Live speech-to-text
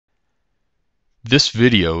This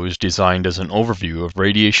video is designed as an overview of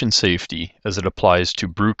radiation safety as it applies to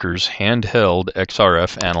Bruker's handheld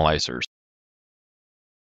XRF analyzers.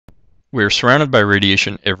 We are surrounded by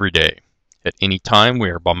radiation every day. At any time, we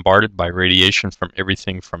are bombarded by radiation from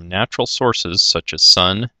everything from natural sources such as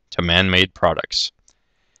sun to man-made products.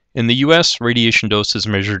 In the US, radiation dose is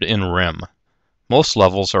measured in rem. Most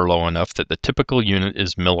levels are low enough that the typical unit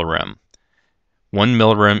is millirem. 1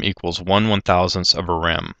 millirem equals 1/1000th of a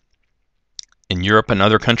rem. In Europe and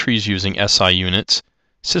other countries using SI units,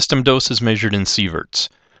 system dose is measured in sieverts.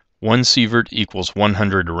 1 sievert equals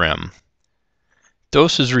 100 rem.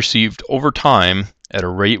 Dose is received over time at a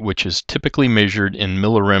rate which is typically measured in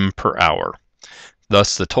millirem per hour.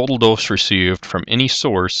 Thus, the total dose received from any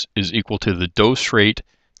source is equal to the dose rate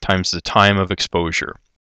times the time of exposure.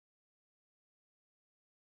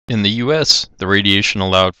 In the US, the radiation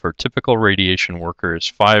allowed for a typical radiation worker is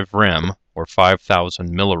 5 rem, or 5,000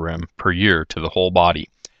 millirem per year to the whole body.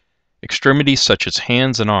 Extremities such as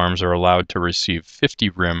hands and arms are allowed to receive 50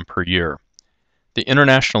 rem per year. The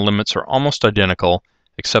international limits are almost identical,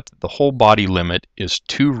 except that the whole body limit is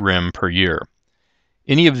 2 rem per year.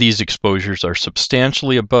 Any of these exposures are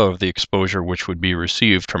substantially above the exposure which would be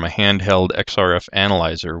received from a handheld XRF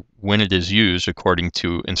analyzer when it is used according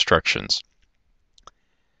to instructions.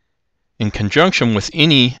 In conjunction with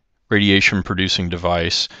any radiation-producing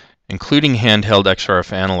device, including handheld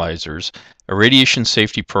XRF analyzers, a radiation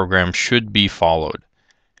safety program should be followed.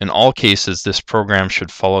 In all cases, this program should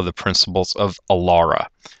follow the principles of ALARA.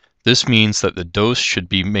 This means that the dose should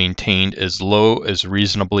be maintained as low as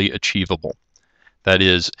reasonably achievable. That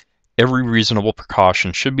is, every reasonable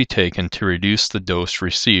precaution should be taken to reduce the dose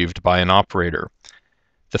received by an operator.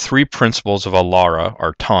 The 3 principles of ALARA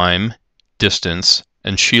are time, distance,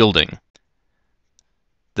 and shielding.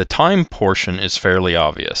 The time portion is fairly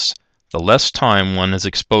obvious. The less time one is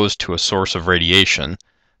exposed to a source of radiation,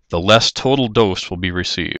 the less total dose will be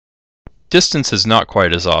received. Distance is not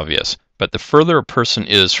quite as obvious, but the further a person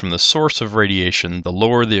is from the source of radiation, the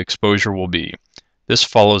lower the exposure will be. This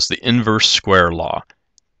follows the inverse square law.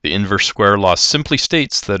 The inverse square law simply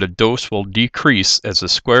states that a dose will decrease as the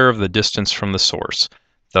square of the distance from the source.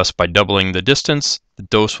 Thus, by doubling the distance, the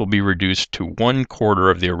dose will be reduced to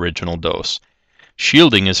 1/4 of the original dose.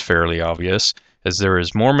 Shielding is fairly obvious. As there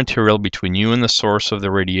is more material between you and the source of the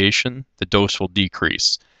radiation, the dose will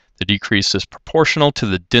decrease. The decrease is proportional to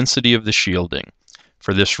the density of the shielding.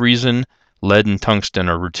 For this reason, lead and tungsten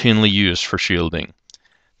are routinely used for shielding.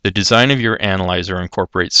 The design of your analyzer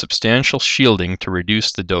incorporates substantial shielding to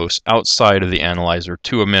reduce the dose outside of the analyzer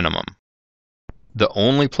to a minimum. The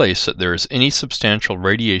only place that there is any substantial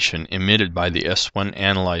radiation emitted by the S1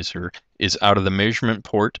 analyzer is out of the measurement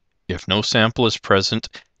port if no sample is present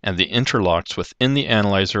and the interlocks within the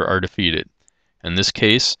analyzer are defeated. In this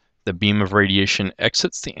case, the beam of radiation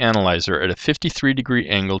exits the analyzer at a 53-degree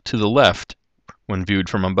angle to the left when viewed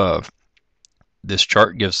from above. This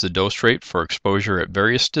chart gives the dose rate for exposure at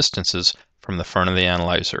various distances from the front of the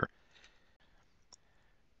analyzer.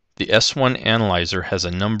 The S1 analyzer has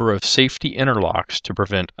a number of safety interlocks to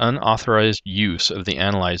prevent unauthorized use of the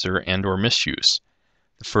analyzer and/or misuse.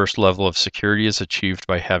 The first level of security is achieved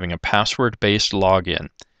by having a password-based login.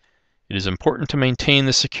 It is important to maintain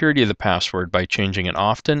the security of the password by changing it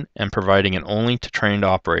often and providing it only to trained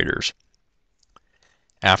operators.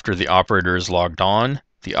 After the operator is logged on,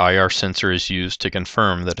 the IR sensor is used to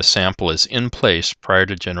confirm that a sample is in place prior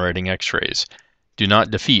to generating X-rays. Do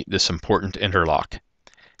not defeat this important interlock.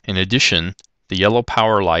 In addition, the yellow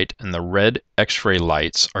power light and the red X-ray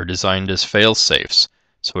lights are designed as fail-safes,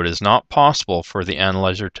 so it is not possible for the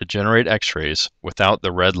analyzer to generate X-rays without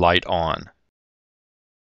the red light on.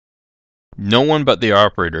 No one but the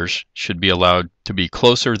operators should be allowed to be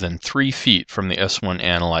closer than 3 feet from the S1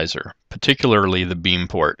 analyzer, particularly the beam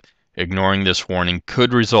port. Ignoring this warning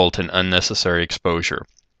could result in unnecessary exposure.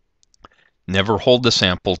 Never hold the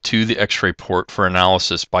sample to the X-ray port for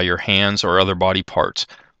analysis by your hands or other body parts.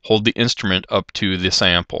 Hold the instrument up to the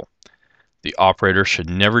sample. The operator should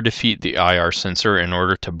never defeat the IR sensor in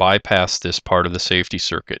order to bypass this part of the safety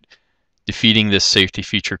circuit. Defeating this safety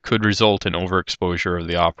feature could result in overexposure of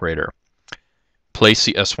the operator. Place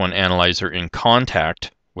the S1 analyzer in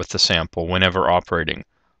contact with the sample whenever operating.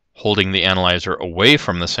 Holding the analyzer away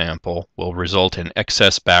from the sample will result in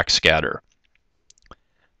excess backscatter.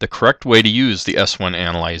 The correct way to use the S1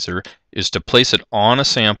 analyzer is to place it on a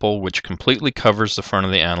sample which completely covers the front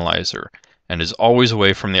of the analyzer and is always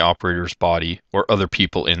away from the operator's body or other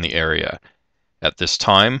people in the area. At this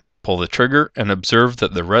time, pull the trigger and observe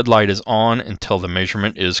that the red light is on until the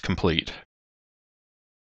measurement is complete.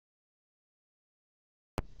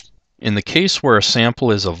 In the case where a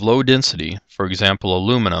sample is of low density, for example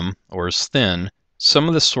aluminum, or is thin, some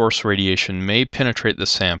of the source radiation may penetrate the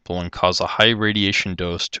sample and cause a high radiation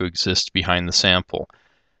dose to exist behind the sample.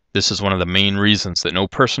 This is one of the main reasons that no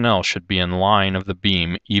personnel should be in line of the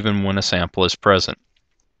beam even when a sample is present.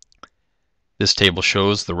 This table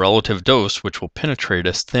shows the relative dose which will penetrate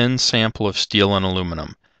a thin sample of steel and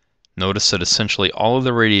aluminum. Notice that essentially all of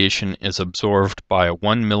the radiation is absorbed by a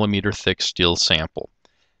 1 millimeter thick steel sample.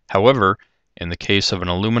 However, in the case of an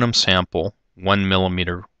aluminum sample, 1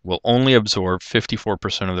 millimeter will only absorb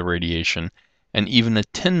 54% of the radiation, and even a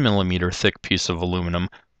 10 millimeter thick piece of aluminum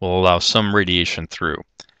will allow some radiation through.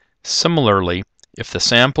 Similarly, if the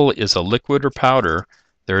sample is a liquid or powder,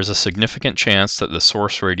 there is a significant chance that the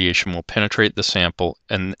source radiation will penetrate the sample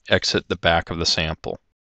and exit the back of the sample.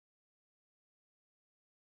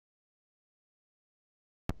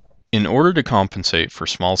 In order to compensate for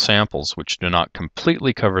small samples which do not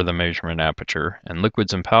completely cover the measurement aperture and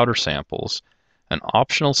liquids and powder samples, an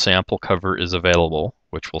optional sample cover is available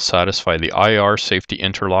which will satisfy the IR safety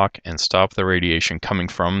interlock and stop the radiation coming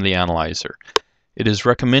from the analyzer. It is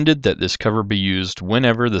recommended that this cover be used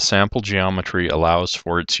whenever the sample geometry allows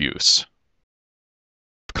for its use.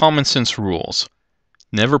 Common sense rules.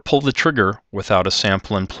 Never pull the trigger without a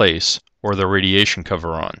sample in place or the radiation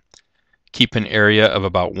cover on. Keep an area of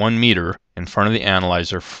about 1 meter in front of the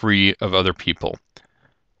analyzer free of other people.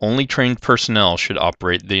 Only trained personnel should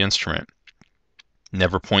operate the instrument.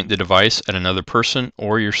 Never point the device at another person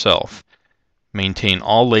or yourself. Maintain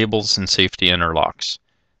all labels and safety interlocks.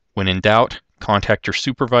 When in doubt, contact your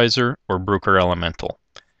supervisor or Bruker Elemental.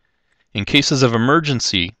 In cases of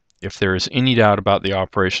emergency, if there is any doubt about the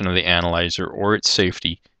operation of the analyzer or its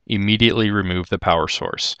safety, immediately remove the power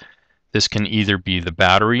source. This can either be the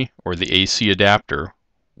battery or the AC adapter,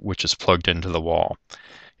 which is plugged into the wall.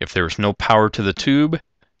 If there is no power to the tube,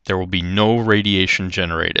 there will be no radiation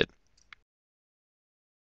generated.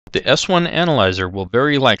 The S1 analyzer will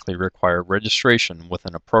very likely require registration with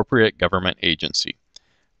an appropriate government agency.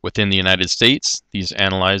 Within the United States, these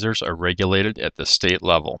analyzers are regulated at the state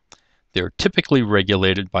level. They are typically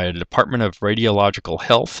regulated by a Department of Radiological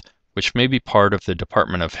Health, which may be part of the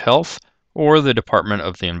Department of Health or the Department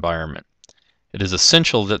of the Environment. It is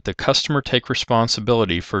essential that the customer take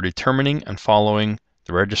responsibility for determining and following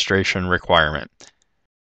the registration requirement.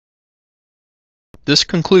 This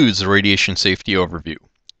concludes the radiation safety overview.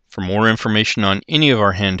 For more information on any of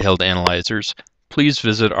our handheld analyzers, please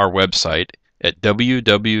visit our website at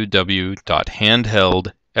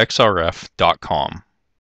www.handheldxrf.com.